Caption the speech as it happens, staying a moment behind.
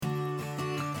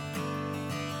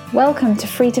Welcome to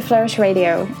Free to Flourish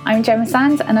Radio. I'm Gemma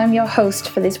Sands and I'm your host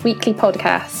for this weekly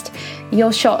podcast,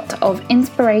 your shot of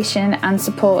inspiration and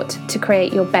support to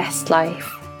create your best life.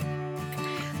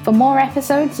 For more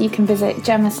episodes, you can visit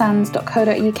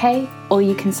gemmasands.co.uk or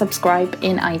you can subscribe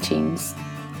in iTunes.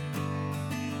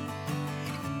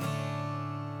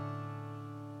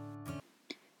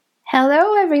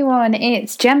 Hello everyone,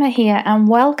 it's Gemma here and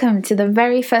welcome to the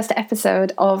very first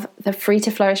episode of the Free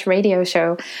to Flourish Radio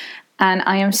show. And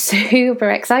I am super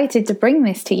excited to bring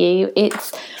this to you.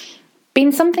 It's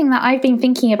been something that I've been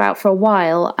thinking about for a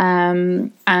while,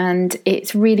 and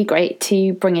it's really great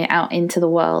to bring it out into the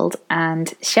world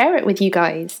and share it with you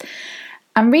guys.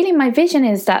 And really my vision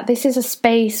is that this is a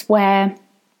space where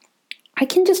I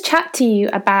can just chat to you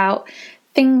about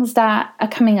things that are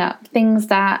coming up, things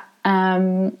that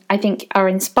I think are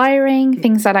inspiring,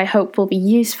 things that I hope will be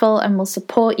useful and will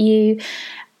support you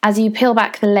as you peel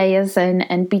back the layers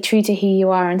and be true to who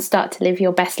you are and start to live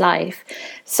your best life.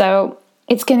 So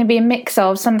it's going to be a mix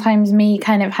of sometimes me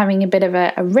kind of having a bit of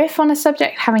a riff on a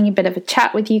subject, having a bit of a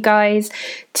chat with you guys,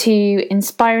 to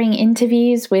inspiring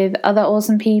interviews with other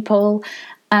awesome people,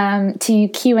 to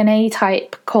Q&A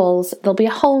type calls. There'll be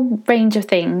a whole range of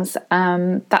things.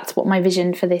 That's what my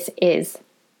vision for this is.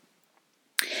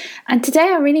 And today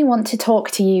I really want to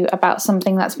talk to you about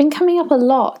something that's been coming up a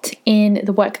lot in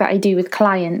the work that I do with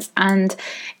clients, and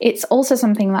it's also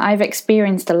something that I've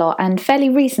experienced a lot and fairly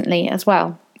recently as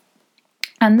well.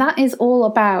 And that is all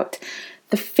about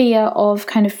the fear of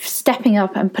kind of stepping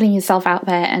up and putting yourself out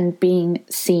there and being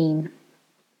seen.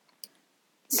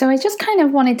 So I just kind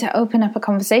of wanted to open up a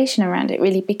conversation around it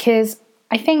really, because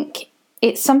I think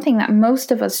it's something that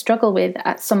most of us struggle with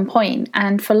at some point,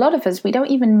 and for a lot of us, we don't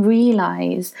even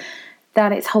realize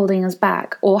that it's holding us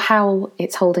back or how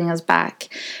it's holding us back.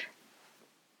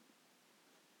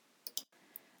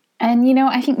 And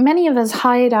I think many of us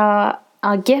hide our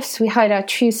gifts, we hide our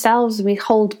true selves, we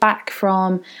hold back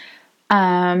from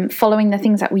following the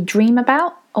things that we dream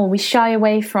about, or we shy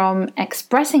away from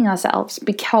expressing ourselves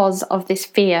because of this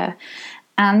fear.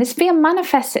 And this fear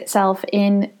manifests itself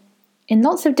in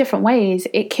lots of different ways.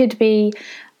 It could be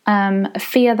a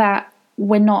fear that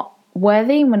we're not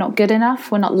worthy, we're not good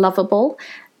enough, we're not lovable.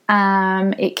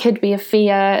 It could be a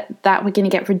fear that we're going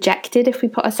to get rejected if we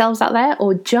put ourselves out there,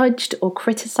 or judged or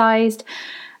criticized.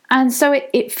 And so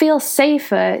it feels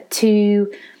safer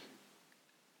to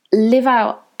live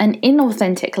out an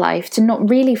inauthentic life, to not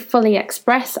really fully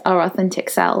express our authentic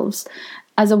selves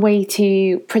as a way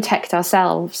to protect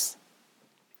ourselves.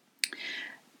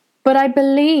 But I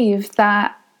believe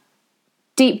that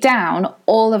deep down,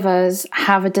 all of us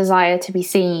have a desire to be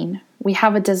seen. We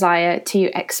have a desire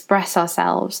to express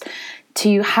ourselves,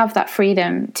 to have that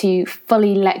freedom to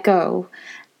fully let go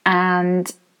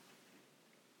and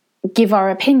give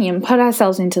our opinion, put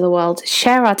ourselves into the world,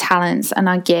 share our talents and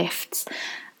our gifts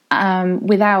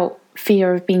without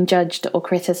fear of being judged or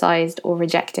criticized or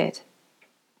rejected.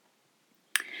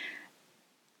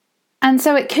 And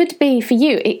so it could be for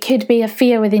you, it could be a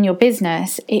fear within your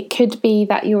business. It could be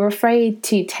that you're afraid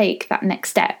to take that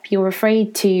next step. You're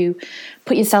afraid to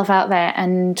put yourself out there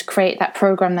and create that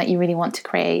program that you really want to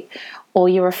create. Or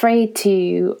you're afraid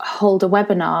to hold a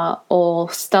webinar or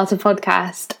start a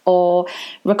podcast or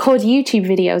record YouTube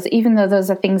videos, even though those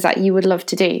are things that you would love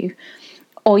to do.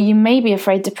 Or you may be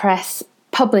afraid to press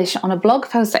publish on a blog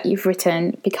post that you've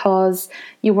written because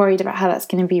you're worried about how that's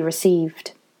going to be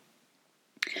received.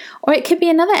 Or it could be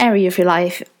another area of your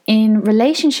life. In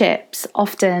relationships,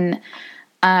 often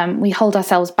we hold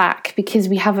ourselves back because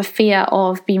we have a fear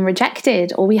of being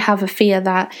rejected, or we have a fear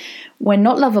that we're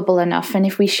not lovable enough. And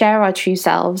if we share our true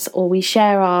selves, or we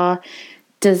share our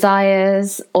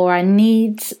desires or our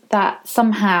needs, that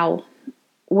somehow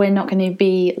we're not going to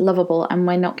be lovable and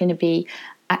we're not going to be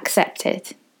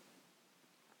accepted.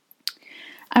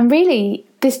 And really,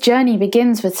 this journey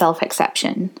begins with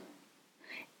self-acceptance.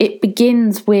 It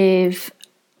begins with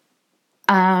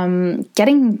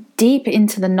getting deep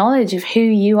into the knowledge of who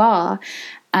you are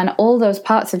and all those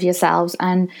parts of yourselves,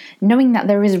 and knowing that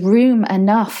there is room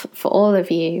enough for all of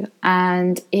you.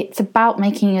 And it's about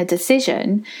making a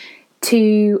decision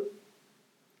to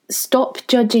stop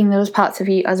judging those parts of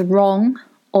you as wrong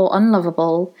or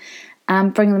unlovable,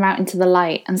 and bring them out into the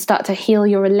light and start to heal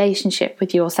your relationship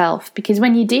with yourself. Because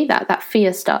when you do that, that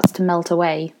fear starts to melt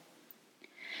away.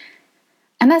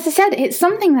 And as I said, it's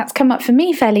something that's come up for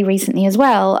me fairly recently as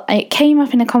well. It came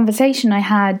up in a conversation I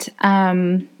had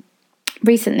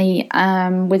recently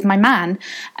with my man,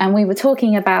 and we were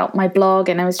talking about my blog,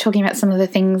 and I was talking about some of the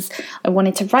things I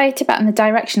wanted to write about and the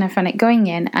direction I found it going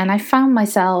in, and I found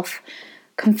myself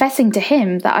confessing to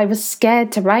him that I was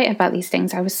scared to write about these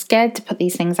things. I was scared to put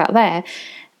these things out there,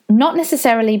 not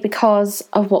necessarily because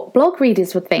of what blog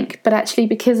readers would think, but actually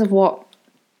because of what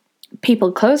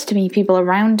people close to me, people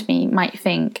around me might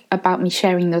think about me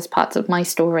sharing those parts of my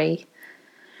story.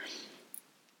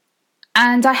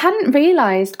 And I hadn't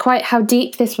realised quite how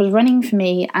deep this was running for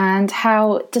me, and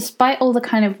how, despite all the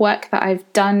kind of work that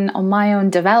I've done on my own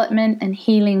development and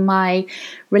healing my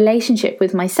relationship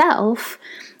with myself,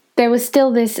 there was still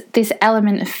this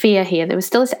element of fear here. There was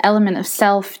still this element of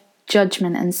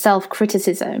self-judgment and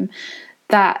self-criticism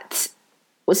that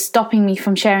was stopping me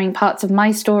from sharing parts of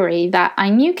my story that I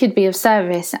knew could be of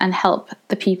service and help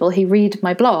the people who read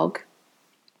my blog.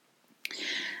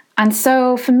 And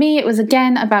so for me, it was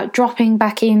again about dropping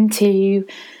back into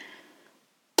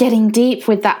getting deep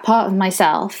with that part of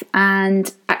myself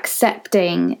and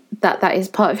accepting that that is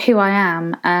part of who I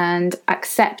am, and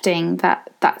accepting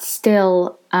that that's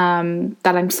still,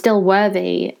 that I'm still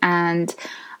worthy, and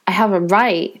I have a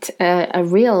right, a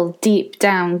real deep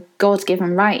down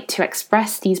God-given right to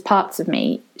express these parts of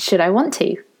me should I want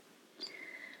to.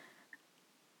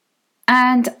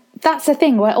 And that's the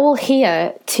thing, we're all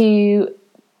here to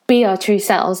be our true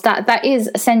selves. That is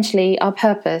essentially our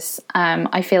purpose,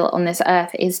 I feel, on this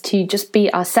earth, is to just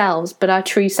be ourselves, but our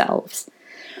true selves.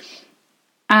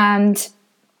 And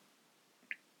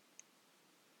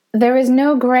there is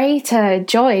no greater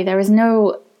joy, there is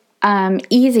no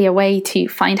easier way to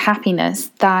find happiness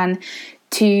than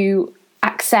to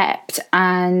accept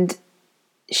and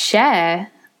share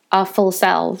our full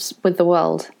selves with the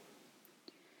world.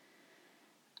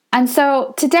 And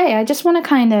so today I just want to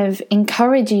kind of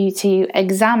encourage you to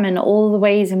examine all the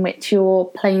ways in which you're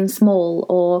playing small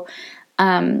or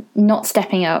not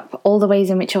stepping up, all the ways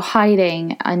in which you're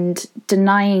hiding and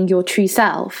denying your true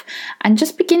self, and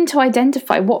just begin to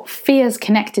identify what fears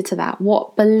connected to that,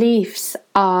 what beliefs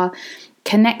are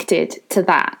connected to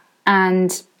that.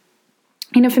 And,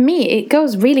 you know, for me, it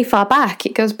goes really far back.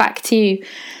 It goes back to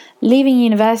leaving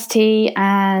university,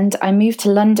 and I moved to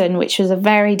London, which was a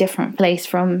very different place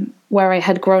from where I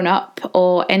had grown up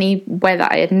or anywhere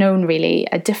that I had known, really,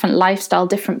 a different lifestyle,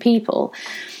 different people.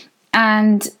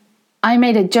 And I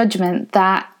made a judgment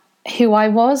that who I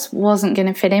wasn't going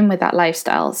to fit in with that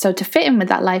lifestyle. So to fit in with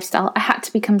that lifestyle, I had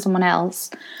to become someone else.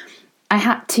 I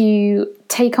had to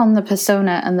take on the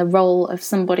persona and the role of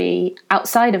somebody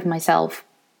outside of myself.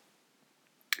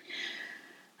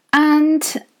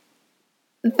 And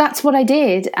that's what I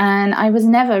did, and I was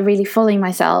never really fully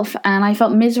myself, and I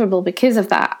felt miserable because of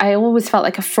that. I always felt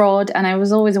like a fraud, and I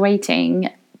was always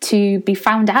waiting to be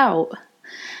found out.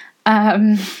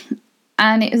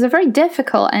 And it was a very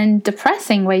difficult and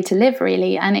depressing way to live,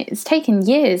 really, and it's taken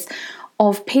years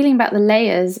of peeling back the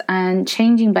layers and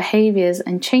changing behaviours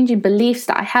and changing beliefs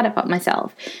that I had about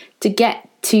myself to get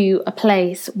to a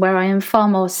place where I am far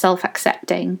more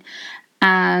self-accepting,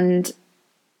 and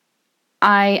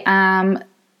I am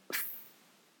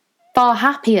far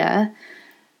happier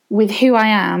with who I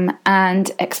am and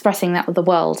expressing that with the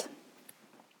world.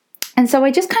 And so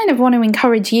I just kind of want to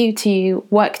encourage you to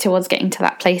work towards getting to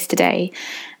that place today,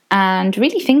 and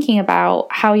really thinking about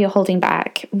how you're holding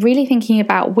back, really thinking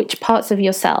about which parts of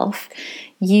yourself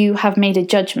you have made a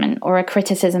judgment or a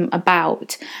criticism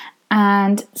about,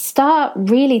 and start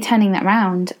really turning that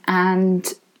around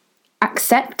and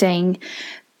accepting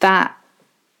that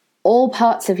all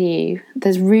parts of you,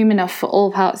 there's room enough for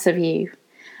all parts of you,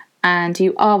 and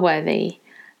you are worthy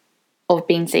of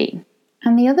being seen.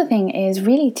 And the other thing is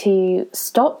really to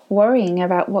stop worrying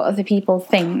about what other people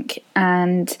think.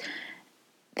 And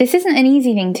this isn't an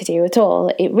easy thing to do at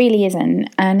all. It really isn't.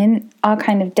 And in our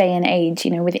kind of day and age, you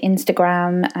know, with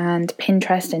Instagram and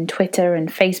Pinterest and Twitter and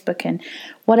Facebook and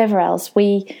whatever else,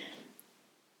 we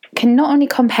can not only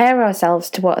compare ourselves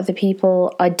to what other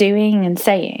people are doing and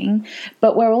saying,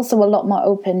 but we're also a lot more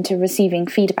open to receiving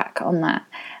feedback on that.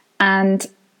 And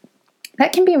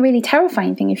that can be a really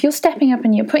terrifying thing. If you're stepping up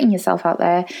and you're putting yourself out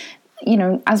there, you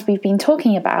know, as we've been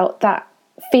talking about, that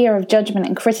fear of judgment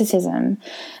and criticism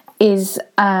is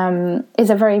a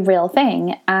very real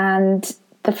thing. And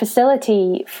the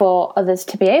facility for others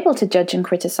to be able to judge and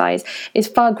criticize is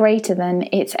far greater than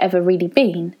it's ever really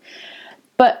been.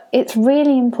 But it's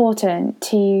really important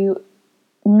to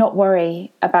not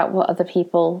worry about what other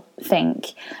people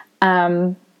think.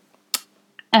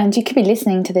 And you could be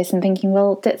listening to this and thinking,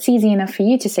 well, that's easy enough for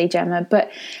you to say, Gemma.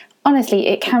 But honestly,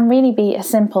 it can really be as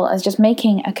simple as just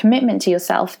making a commitment to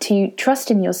yourself, to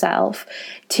trust in yourself,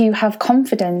 to have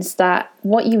confidence that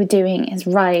what you are doing is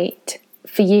right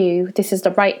for you. This is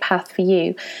the right path for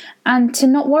you. And to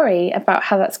not worry about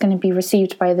how that's going to be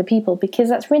received by other people, because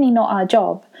that's really not our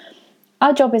job.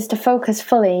 our job is to focus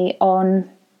fully on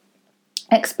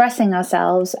expressing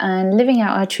ourselves and living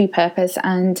out our true purpose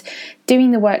and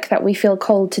doing the work that we feel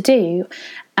called to do.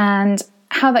 And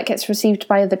how that gets received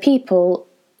by other people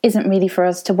isn't really for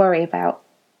us to worry about.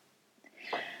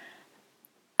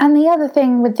 And the other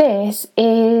thing with this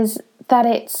is that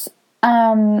it's,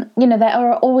 there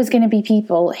are always going to be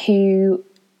people who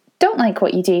don't like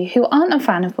what you do, who aren't a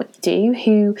fan of what you do,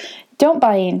 who don't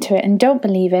buy into it and don't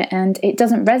believe it, and it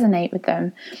doesn't resonate with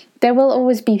them. There will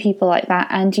always be people like that,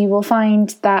 and you will find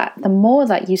that the more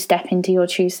that you step into your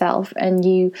true self and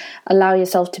you allow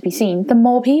yourself to be seen, the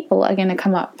more people are going to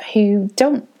come up who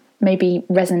don't maybe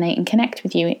resonate and connect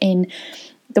with you in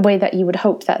the way that you would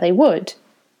hope that they would.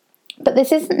 But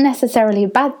this isn't necessarily a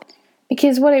bad thing,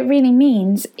 because what it really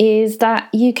means is that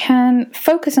you can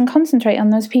focus and concentrate on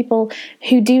those people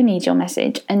who do need your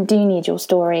message and do need your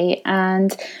story.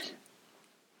 And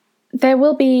there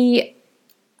will be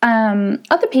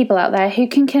other people out there who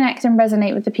can connect and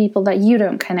resonate with the people that you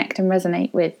don't connect and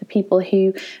resonate with, the people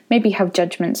who maybe have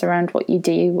judgments around what you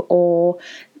do or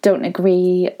don't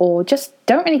agree or just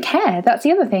don't really care. That's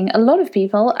the other thing. A lot of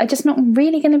people are just not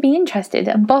really going to be interested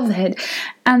and bothered,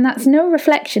 and that's no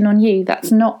reflection on you.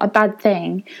 That's not a bad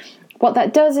thing. What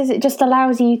that does is it just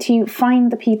allows you to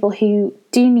find the people who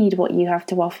do need what you have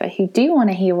to offer, who do want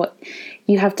to hear what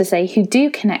you have to say, who do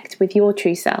connect with your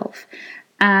true self,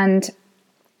 and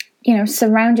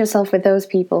surround yourself with those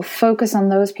people. Focus on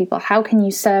those people. How can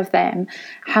you serve them?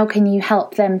 How can you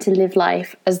help them to live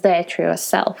life as their truest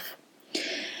self?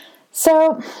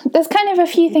 So there's kind of a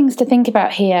few things to think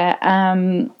about here,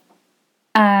 and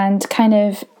kind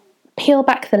of peel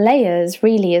back the layers,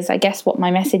 really, is I guess what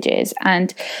my message is,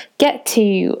 and get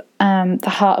to the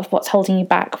heart of what's holding you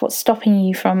back, what's stopping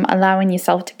you from allowing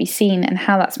yourself to be seen, and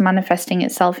how that's manifesting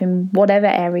itself in whatever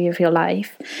area of your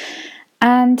life.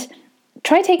 And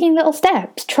try taking little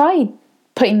steps. Try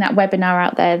putting that webinar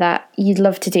out there that you'd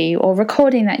love to do, or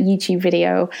recording that YouTube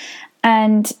video.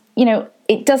 And,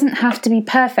 it doesn't have to be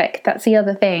perfect. That's the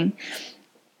other thing.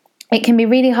 It can be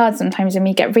really hard sometimes, and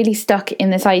we get really stuck in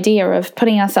this idea of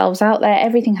putting ourselves out there.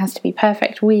 Everything has to be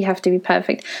perfect. We have to be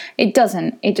perfect. It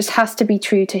doesn't. It just has to be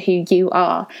true to who you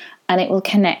are, and it will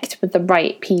connect with the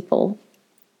right people.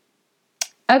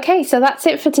 Okay, so that's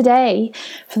it for today,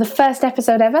 for the first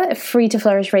episode ever of Free to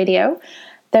Flourish Radio.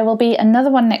 There will be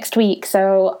another one next week,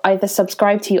 so either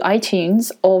subscribe to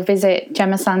iTunes or visit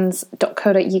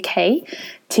gemmasands.co.uk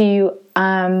to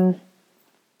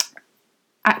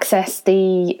access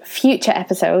the future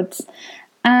episodes.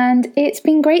 And it's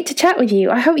been great to chat with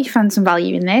you. I hope you found some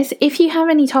value in this. If you have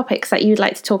any topics that you'd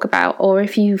like to talk about, or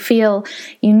if you feel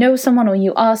you know someone or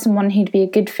you are someone who'd be a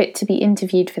good fit to be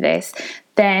interviewed for this,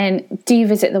 then do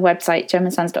visit the website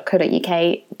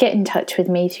gemmasands.co.uk. Get in touch with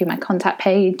me through my contact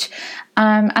page,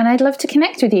 and I'd love to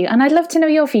connect with you, and I'd love to know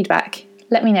your feedback.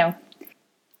 Let me know.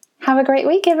 Have a great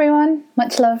week, everyone.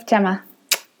 Much love, Gemma.